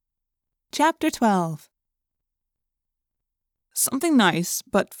Chapter 12. Something nice,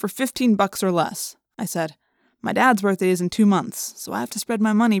 but for $15 or less, I said. My dad's birthday is in 2 months, so I have to spread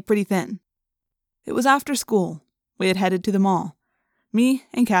my money pretty thin. It was after school. We had headed to the mall. Me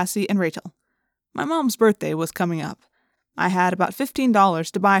and Cassie and Rachel. My mom's birthday was coming up. I had about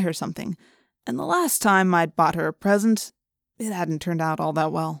 $15 to buy her something, and the last time I'd bought her a present, it hadn't turned out all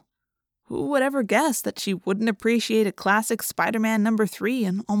that well. Who would ever guess that she wouldn't appreciate a classic Spider-Man number 3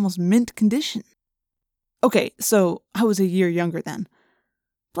 in almost mint condition? Okay, so I was a year younger then.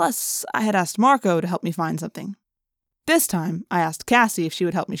 Plus, I had asked Marco to help me find something. This time, I asked Cassie if she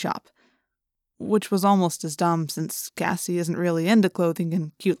would help me shop. Which was almost as dumb since Cassie isn't really into clothing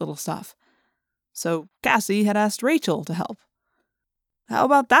and cute little stuff. So Cassie had asked Rachel to help. How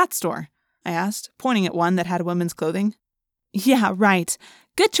about that store? I asked, pointing at one that had women's clothing. Yeah, right.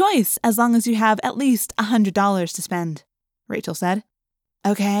 Good choice, as long as you have at least $100 to spend, Rachel said.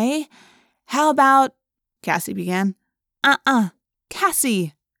 Okay, how about... Cassie began.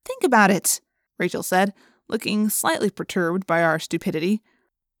 Cassie, think about it, Rachel said, looking slightly perturbed by our stupidity.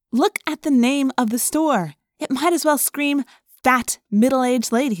 Look at the name of the store. It might as well scream Fat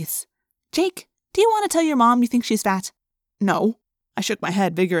Middle-Aged Ladies. Jake, do you want to tell your mom you think she's fat? No. I shook my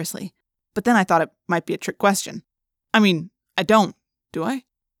head vigorously, but then I thought it might be a trick question. I mean, I don't, do I?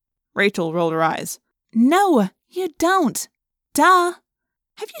 Rachel rolled her eyes. No, you don't. Duh.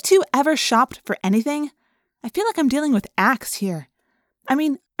 Have you two ever shopped for anything? I feel like I'm dealing with acts here. I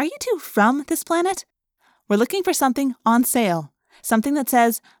mean, are you two from this planet? We're looking for something on sale. Something that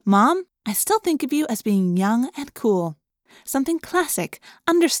says, Mom, I still think of you as being young and cool. Something classic,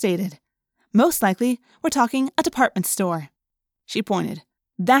 understated. Most likely, we're talking a department store. She pointed.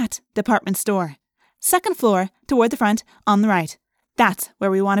 That department store. Second floor, toward the front, on the right. That's where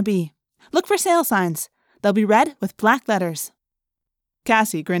we want to be. Look for sale signs. They'll be red with black letters.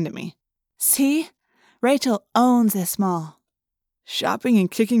 Cassie grinned at me. See? Rachel owns this mall. Shopping and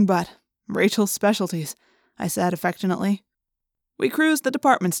kicking butt. Rachel's specialties, I said affectionately. We cruised the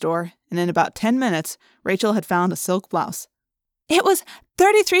department store, and in about 10 minutes, Rachel had found a silk blouse. It was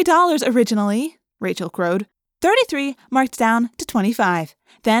 $33 originally, Rachel crowed. 33 marked down to 25.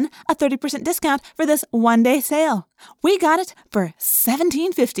 Then a 30% discount for this one-day sale. We got it for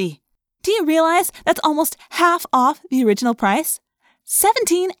 $17.50. Do you realize that's almost half off the original price?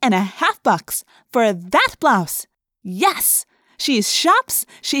 $17.50 for that blouse. Yes, she shops,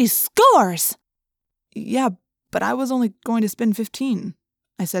 she scores. Yeah, but I was only going to spend $15,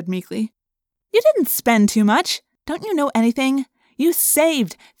 I said meekly. You didn't spend too much. Don't you know anything? You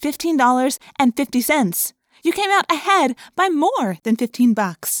saved $15.50. You came out ahead by more than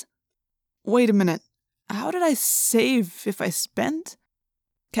 $15. Wait a minute. How did I save if I spent?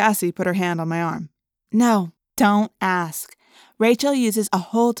 Cassie put her hand on my arm. No, don't ask. Rachel uses a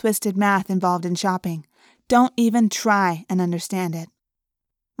whole twisted math involved in shopping. Don't even try and understand it.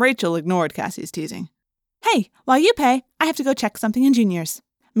 Rachel ignored Cassie's teasing. Hey, while you pay, I have to go check something in Junior's.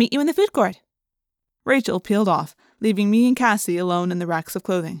 Meet you in the food court. Rachel peeled off, leaving me and Cassie alone in the racks of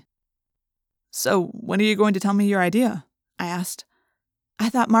clothing. So, when are you going to tell me your idea? I asked. I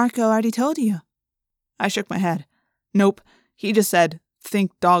thought Marco already told you. I shook my head. Nope, he just said,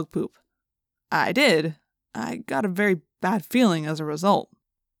 think dog poop. I did. I got a very bad feeling as a result.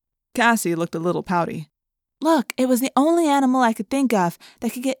 Cassie looked a little pouty. Look, it was the only animal I could think of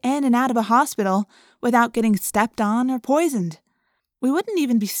that could get in and out of a hospital without getting stepped on or poisoned. We wouldn't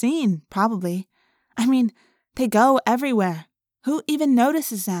even be seen, probably. I mean, they go everywhere. Who even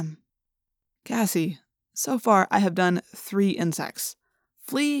notices them? Cassie, so far I have done 3 insects.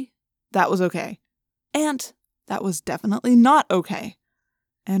 Flea, that was okay. Ant, that was definitely not okay.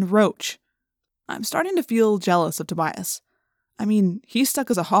 And roach. I'm starting to feel jealous of Tobias. I mean, he's stuck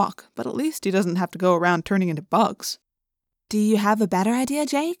as a hawk, but at least he doesn't have to go around turning into bugs. Do you have a better idea,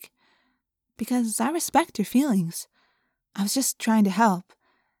 Jake? Because I respect your feelings. I was just trying to help.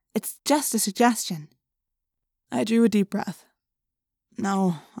 It's just a suggestion. I drew a deep breath.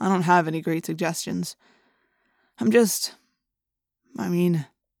 No, I don't have any great suggestions. It's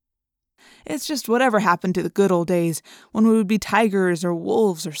just whatever happened to the good old days when we would be tigers or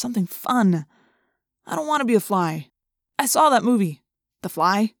wolves or something fun. I don't want to be a fly. I saw that movie, The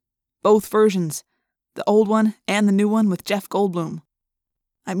Fly, both versions, the old one and the new one with Jeff Goldblum.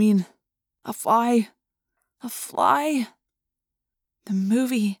 I mean, a fly. The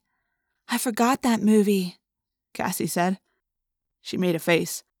movie. I forgot that movie, Cassie said. She made a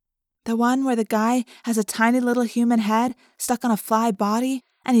face. The one where the guy has a tiny little human head stuck on a fly body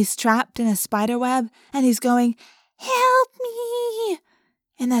and he's trapped in a spider web and he's going, "Help me!"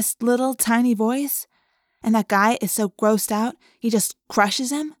 in this little tiny voice. And that guy is so grossed out, he just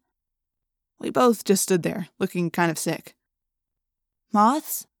crushes him. We both just stood there, looking kind of sick.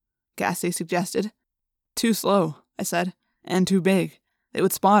 Moths? Cassie suggested. Too slow, I said, and too big. They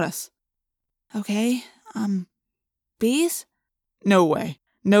would spot us. Okay, bees? No way.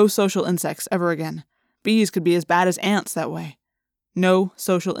 No social insects ever again. Bees could be as bad as ants that way. No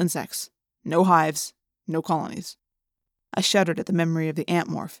social insects. No hives. No colonies. I shuddered at the memory of the ant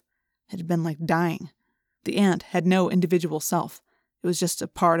morph. It had been like dying. The ant had no individual self. It was just a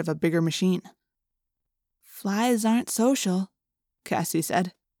part of a bigger machine. Flies aren't social, Cassie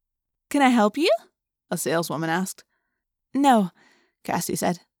said. Can I help you? A saleswoman asked. No, Cassie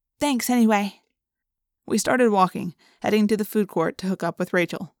said. Thanks anyway. We started walking, heading to the food court to hook up with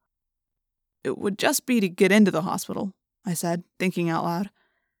Rachel. It would just be to get into the hospital, I said, thinking out loud.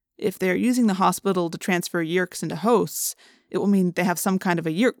 If they are using the hospital to transfer Yeerks into hosts, it will mean they have some kind of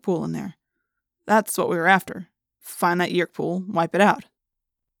a Yeerk pool in there. That's what we were after. Find that Yeerk pool, wipe it out.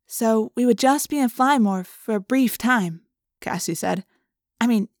 So we would just be in Flymorph for a brief time, Cassie said. I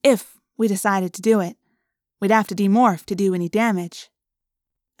mean, if we decided to do it. We'd have to demorph to do any damage.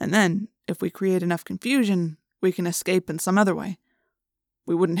 And then, if we create enough confusion, we can escape in some other way.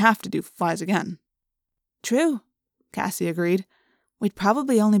 We wouldn't have to do flies again. True, Cassie agreed. We'd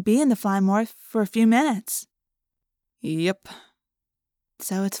probably only be in the Flymorph for a few minutes. Yep.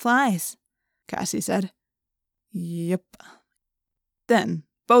 So it's flies, Cassie said. Yep. Then,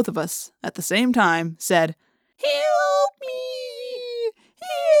 both of us, at the same time, said, "Help me!"